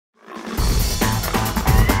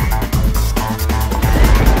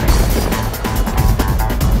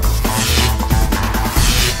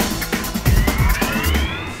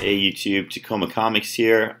Hey YouTube, Tacoma Comics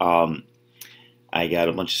here. I got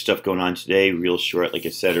a bunch of stuff going on today, real short, like I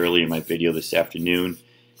said earlier in my video this afternoon.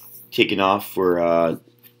 Taking off for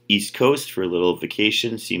East Coast for a little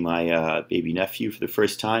vacation, see my baby nephew for the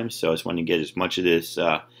first time, so I just wanted to get as much of this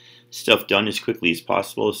stuff done as quickly as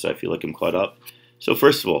possible, so I feel like I'm caught up. So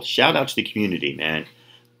first of all, shout out to the community, man.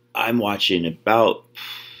 I'm watching about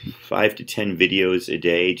 5 to 10 videos a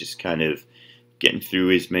day, just kind of getting through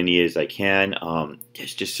as many as I can.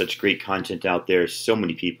 There's just such great content out there. So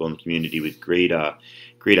many people in the community with great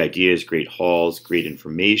ideas, great hauls, great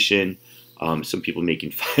information. Some people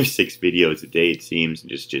making 5, 6 videos a day, it seems, and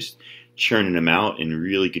just churning them out, and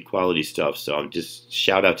really good quality stuff. So I'm just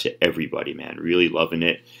shout out to everybody, man. Really loving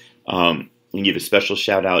it. And give a special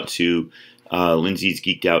shout out to Lyndsay's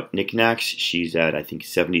Geeked Out Knacks. She's at, I think,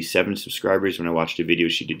 77 subscribers when I watched a video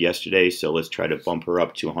she did yesterday. So let's try to bump her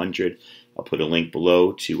up to 100. I'll put a link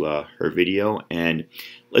below to her video, and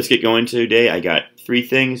let's get going today. I got 3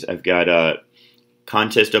 things. I've got a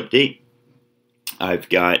contest update. I've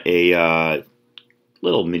got a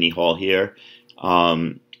little mini haul here,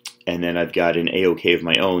 and then I've got an AOK of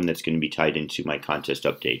my own that's going to be tied into my contest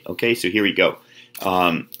update. Okay, so here we go.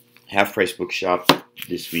 Half price bookshop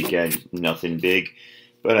this weekend, nothing big,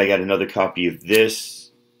 but I got another copy of this.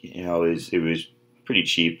 You know, it was pretty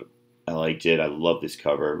cheap. I liked it. I love this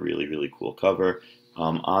cover. Really, really cool cover.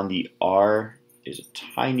 On the R is a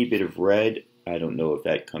tiny bit of red. I don't know if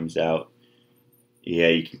that comes out. Yeah,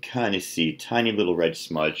 you can kind of see tiny little red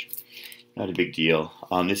smudge. Not a big deal.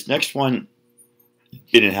 This next one,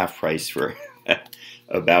 been at half price for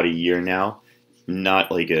about a year now.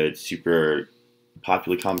 Not like a super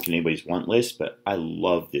popular comic in anybody's want list, but I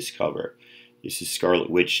love this cover. This is Scarlet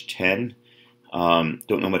Witch 10.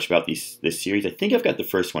 Don't know much about this series. I think I've got the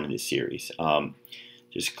first one in this series.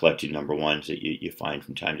 Just collected number ones that you find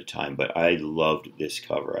from time to time. But I loved this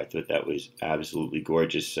cover. I thought that was absolutely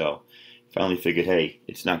gorgeous. So finally figured, hey,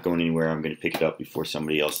 it's not going anywhere. I'm going to pick it up before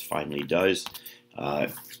somebody else finally does.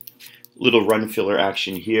 Little run filler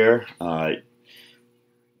action here. Not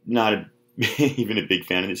even a big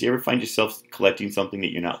fan of this. You ever find yourself collecting something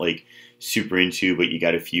that you're not like super into, but you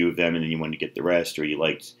got a few of them and then you want to get the rest, or you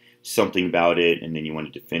liked something about it and then you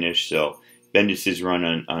wanted to finish? So Bendis's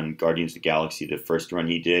run on Guardians of the Galaxy, the first run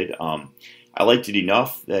he did, I liked it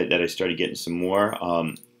enough that I started getting some more.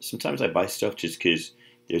 Sometimes I buy stuff just because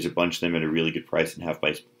there's a bunch of them at a really good price in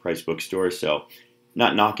half-price bookstore. So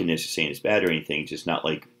not knocking this or saying it's bad or anything, just not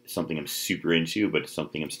like something I'm super into, but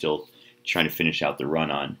something I'm still trying to finish out the run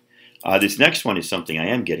on. This next one is something I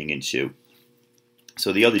am getting into.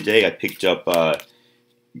 So the other day I picked up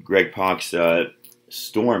Greg Pak's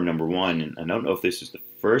Storm #1, and I don't know if this is the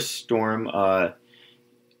first Storm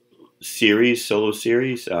solo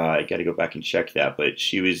series. I got to go back and check that, but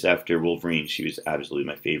she was after Wolverine. She was absolutely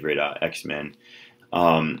my favorite X-Men,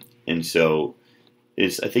 and so I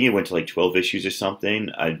think it went to like 12 issues or something.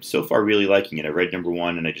 I'm so far really liking it. I read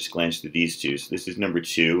 #1 and I just glanced through these 2. So this is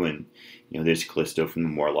 #2, and you know, there's Callisto from the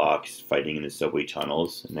Morlocks fighting in the subway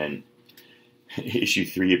tunnels, and then issue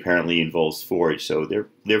 3 apparently involves Forge. So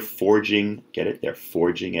they're forging, get it? They're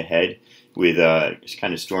forging ahead with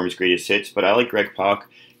kind of Storm's greatest hits. But I like Greg Pak.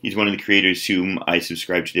 He's one of the creators whom I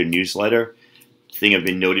subscribe to their newsletter. The thing I've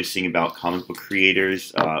been noticing about comic book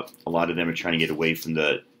creators, a lot of them are trying to get away from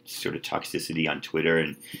the sort of toxicity on Twitter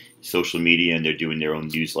and social media, and they're doing their own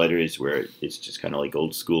newsletters where it's just kind of like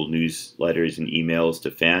old school newsletters and emails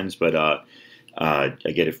to fans. But I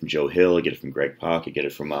get it from Joe Hill, I get it from Greg Pak, I get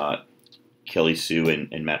it from Kelly Sue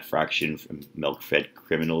and Matt Fraction from Milk Fed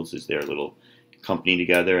Criminals is their little company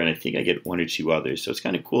together, and I think I get 1 or 2 others. So it's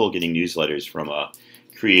kind of cool getting newsletters from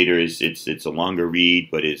creators. It's a longer read,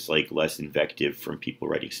 but it's like less invective from people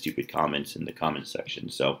writing stupid comments in the comments section.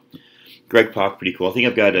 So Greg Pak, pretty cool. I think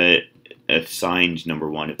I've got a signed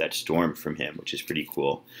 #1 of that Storm from him, which is pretty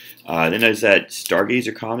cool. Then I was at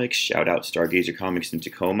Stargazer Comics. Shout out Stargazer Comics in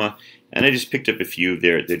Tacoma, and I just picked up a few of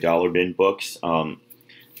their dollar bin books.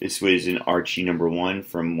 This was an Archie #1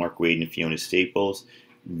 from Mark Waid and Fiona Staples.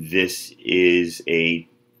 This is a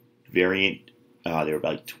variant. There are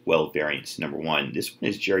about 12 variants. #1. This one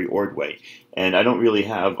is Jerry Ordway, and I don't really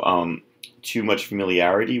have too much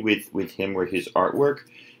familiarity with him or his artwork,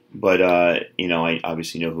 but you know, I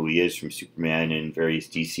obviously know who he is from Superman and various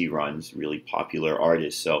DC runs. Really popular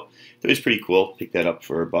artist, so it was pretty cool. Picked that up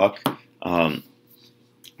for $1.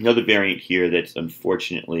 Another variant here that's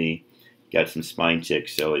unfortunately got some spine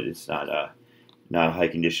ticks, so it's not a high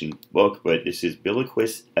condition book. But this is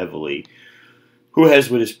Biliquis Evely, who has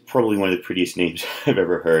what is probably one of the prettiest names I've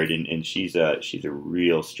ever heard, and she's a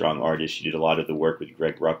real strong artist. She did a lot of the work with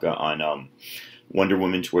Greg Rucka on Wonder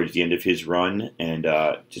Woman towards the end of his run, and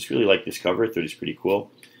just really like this cover. I thought it was pretty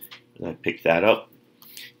cool. I picked that up.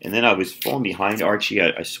 And then I was falling behind Archie.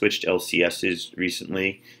 I switched LCSs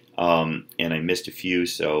recently, and I missed a few,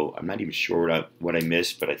 so I'm not even sure what I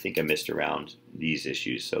missed, but I think I missed around these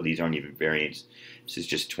issues. So these aren't even variants. This is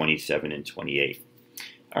just 27 and 28.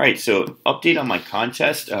 All right, so update on my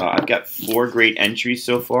contest. I've got 4 great entries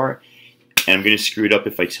so far, and I'm going to screw it up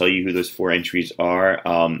if I tell you who those 4 entries are.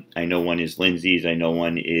 I know one is Lyndsay's. I know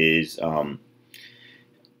one is, I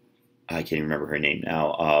can't even remember her name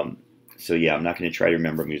now. So yeah, I'm not going to try to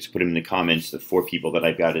remember. I'm going to just put them in the comments, the 4 people that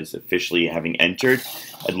I've got as officially having entered.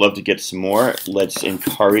 I'd love to get some more. Let's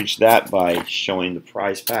encourage that by showing the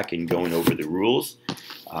prize pack and going over the rules.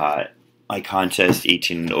 My contest,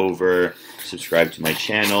 18 and over, subscribe to my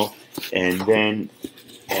channel, and then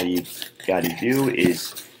all you've got to do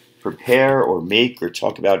is prepare or make or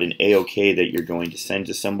talk about an AOK that you're going to send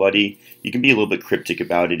to somebody. You can be a little bit cryptic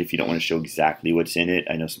about it if you don't want to show exactly what's in it.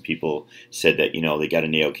 I know some people said that, you know, they got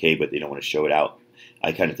an AOK but they don't want to show it out.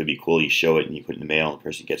 I kind of think it'd be cool. You show it and you put it in the mail and the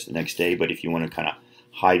person gets it the next day. But if you want to kind of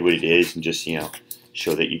hide what it is and just, you know,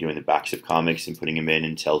 show that you're doing the backs of comics and putting them in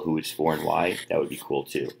and tell who it's for and why, that would be cool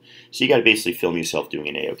too. So you got to basically film yourself doing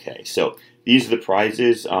an AOK. So these are the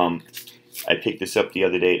prizes. I picked this up the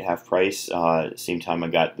other day at half price. Same time I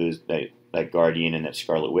got that Guardian and that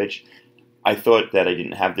Scarlet Witch. I thought that I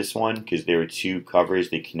didn't have this one because there were 2 covers.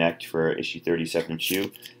 They connect for issue 37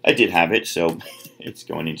 Chew. I did have it, so it's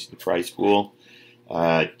going into the prize pool.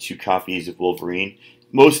 2 copies of Wolverine.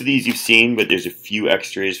 Most of these you've seen, but there's a few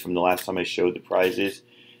extras from the last time I showed the prizes.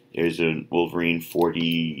 There's a Wolverine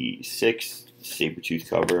 46 Sabretooth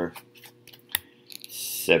cover,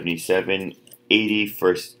 77, 80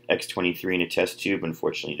 first X-23 in a test tube.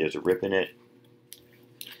 Unfortunately, there's a rip in it.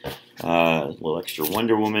 A little extra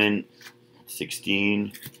Wonder Woman,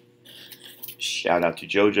 16. Shout out to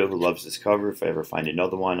JoJo who loves this cover. If I ever find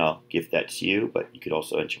another one, I'll gift that to you. But you could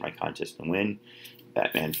also enter my contest and win.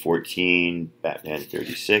 Batman 14, Batman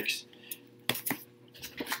 36.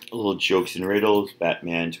 A little jokes and riddles.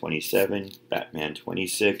 Batman 27, Batman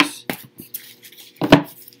 26.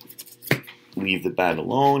 Leave the bat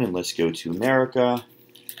alone and let's go to America.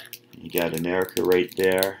 You got America right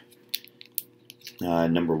there.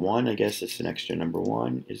 Number 1, I guess it's an extra number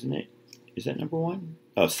 1, isn't it? Is that number 1?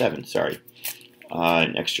 Oh, 7, sorry.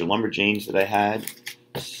 An extra Lumberjanes that I had.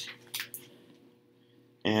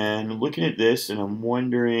 And I'm looking at this and I'm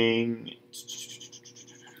wondering,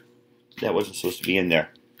 that wasn't supposed to be in there.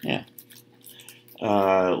 Yeah.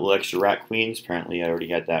 A little extra Rat Queens. Apparently I already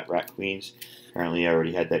had that Rat Queens. Apparently I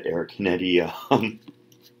already had that Eric Canetti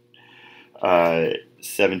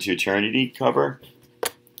 7 to Eternity cover.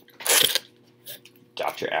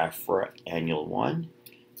 Dr. Aphra Annual 1.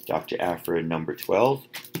 Dr. Aphra number 12.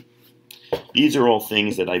 These are all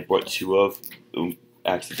things that I bought 2 of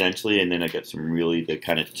accidentally, and then I got some really the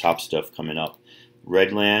kind of top stuff coming up.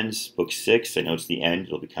 Redlands, book 6. I know it's the end.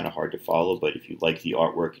 It'll be kind of hard to follow, but if you like the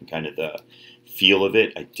artwork and kind of the feel of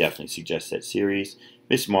it, I definitely suggest that series.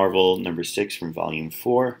 Miss Marvel, number 6 from volume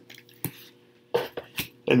 4.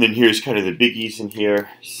 And then here's kind of the biggies in here.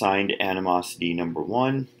 Signed Animosity number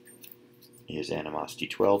 1. Here's Animosity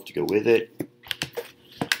 12 to go with it.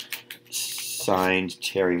 Signed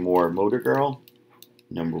Terry Moore Motor Girl,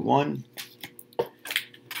 number 1.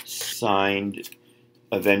 Signed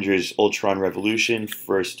Avengers Ultron Revolution,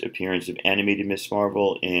 first appearance of animated Miss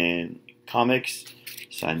Marvel in comics,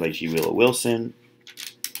 signed by G. Willow Wilson.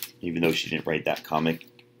 Even though she didn't write that comic,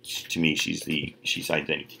 to me she signs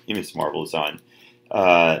anything Miss Marvel is on.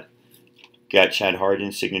 Got Chad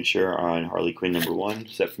Hardin's signature on Harley Quinn number 1.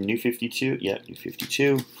 Is that from New 52? Yeah, New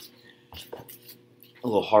 52. A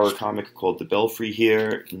little horror comic called The Belfry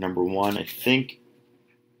here, number 1, I think.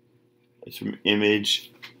 It's from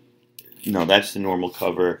Image. No, that's the normal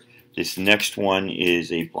cover. This next one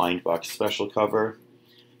is a blind box special cover.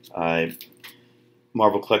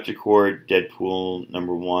 Marvel Collector Corps, Deadpool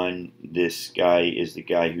number 1. This guy is the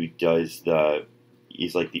guy who does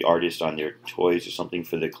he's like the artist on their toys or something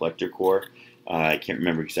for the Collector Corps. I can't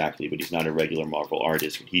remember exactly, but he's not a regular Marvel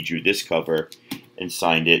artist. But he drew this cover and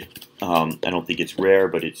signed it. I don't think it's rare,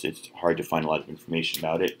 but it's hard to find a lot of information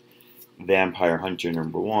about it. Vampire Hunter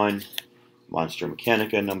number 1. Monster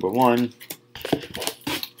Mechanica number 1.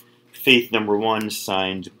 Faith number 1,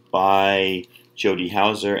 signed by Jody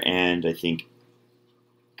Hauser and I think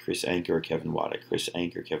Chris Anker or Kevin Wada. Chris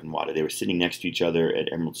Anker, Kevin Wada. They were sitting next to each other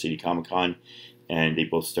at Emerald City Comic Con, and they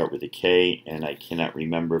both start with a K, and I cannot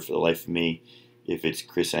remember for the life of me if it's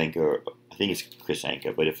Chris Anker. I think it's Chris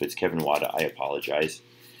Anker, but if it's Kevin Wada, I apologize.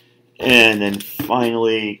 And then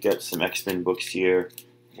finally, got some X-Men books here.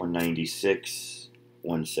 196.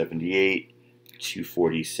 178,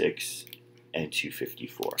 246, and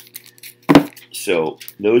 254. So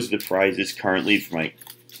those are the prizes currently for my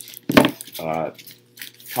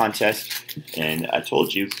contest. And I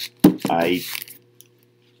told you, I'm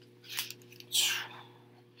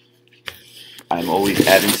always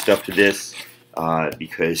adding stuff to this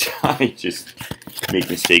because I just make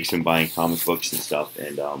mistakes in buying comic books and stuff,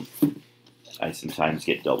 and I sometimes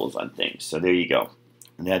get doubles on things. So there you go.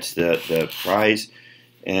 And that's the prize.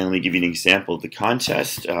 And let me give you an example of the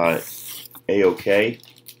contest. AOK.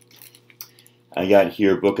 I got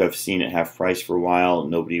here a book I've seen at half price for a while.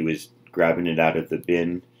 Nobody was grabbing it out of the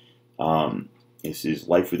bin. This is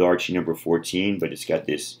Life with Archie number 14, but it's got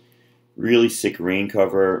this really sick rain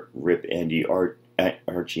cover. Rip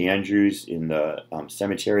Archie Andrews in the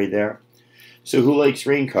cemetery there. So who likes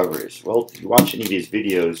rain covers? Well, if you watch any of his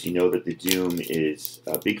videos, you know that the Doom is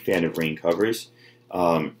a big fan of rain covers.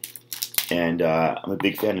 I'm a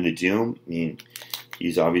big fan of the Doom. I mean,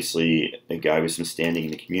 he's obviously a guy with some standing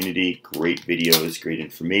in the community. Great videos, great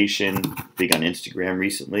information. Big on Instagram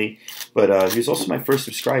recently. But he was also my first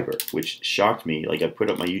subscriber, which shocked me. Like, I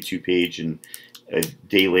put up my YouTube page, and a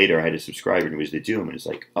day later I had a subscriber, and it was the Doom. And it's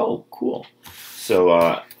like, oh, cool. So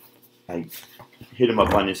I hit him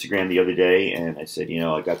up on Instagram the other day, and I said, you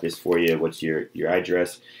know, I got this for you. What's your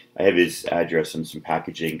address? I have his address and some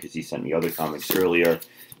packaging because he sent me other comics earlier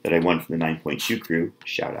that I won from the 9.2 crew.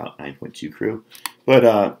 Shout out 9.2 crew. But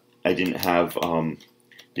I didn't have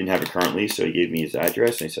it currently, so he gave me his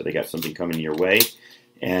address, and I said, I got something coming your way.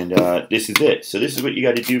 And this is it. So this is what you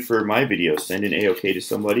got to do for my video. Send an AOK to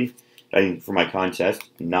somebody for my contest,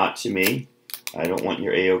 not to me. I don't want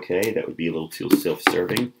your AOK. That would be a little too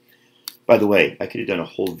self-serving. By the way, I could have done a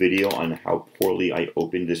whole video on how poorly I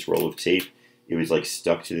opened this roll of tape. It was like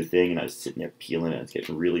stuck to the thing, and I was sitting there peeling it. I was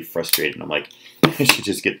getting really frustrated. And I'm like, I should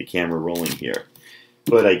just get the camera rolling here.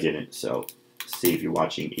 But I didn't, so save you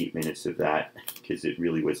watching 8 minutes of that, because it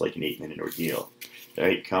really was like an 8-minute ordeal. All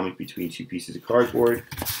right, comic between two pieces of cardboard.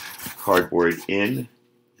 Cardboard in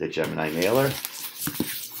the Gemini mailer.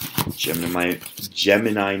 Gemini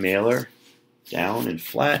mailer down and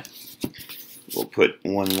flat. We'll put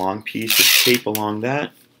one long piece of tape along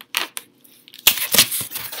that.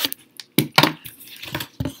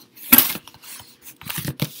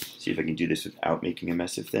 See if I can do this without making a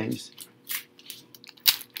mess of things.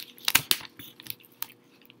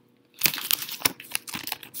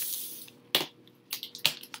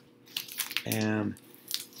 Bam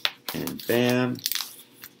and bam.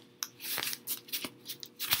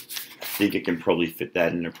 I think I can probably fit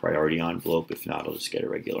that in a priority envelope. If not, I'll just get a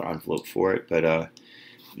regular envelope for it. But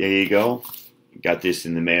there you go. Got this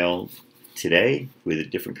in the mail today with a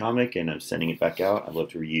different comic, and I'm sending it back out. I love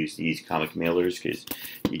to reuse these comic mailers because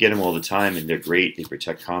you get them all the time, and they're great. They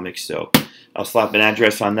protect comics. So I'll slap an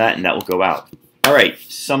address on that, and that will go out. All right,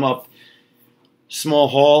 sum up. Small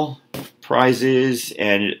haul, prizes,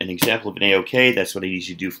 and an example of an AOK. That's what I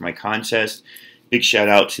usually do for my contest. Big shout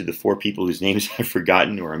out to the 4 people whose names I've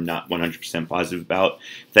forgotten or I'm not 100% positive about.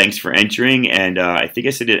 Thanks for entering. And I think I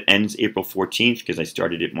said it ends April 14th because I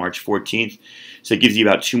started it March 14th. So it gives you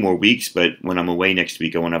about 2 more weeks. But when I'm away next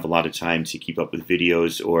week, I won't have a lot of time to keep up with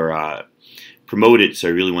videos or promote it. So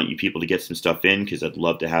I really want you people to get some stuff in because I'd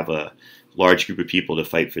love to have a large group of people to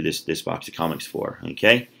fight for this box of comics for.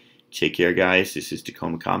 Okay? Take care, guys. This is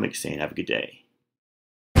Tacoma Comics saying have a good day.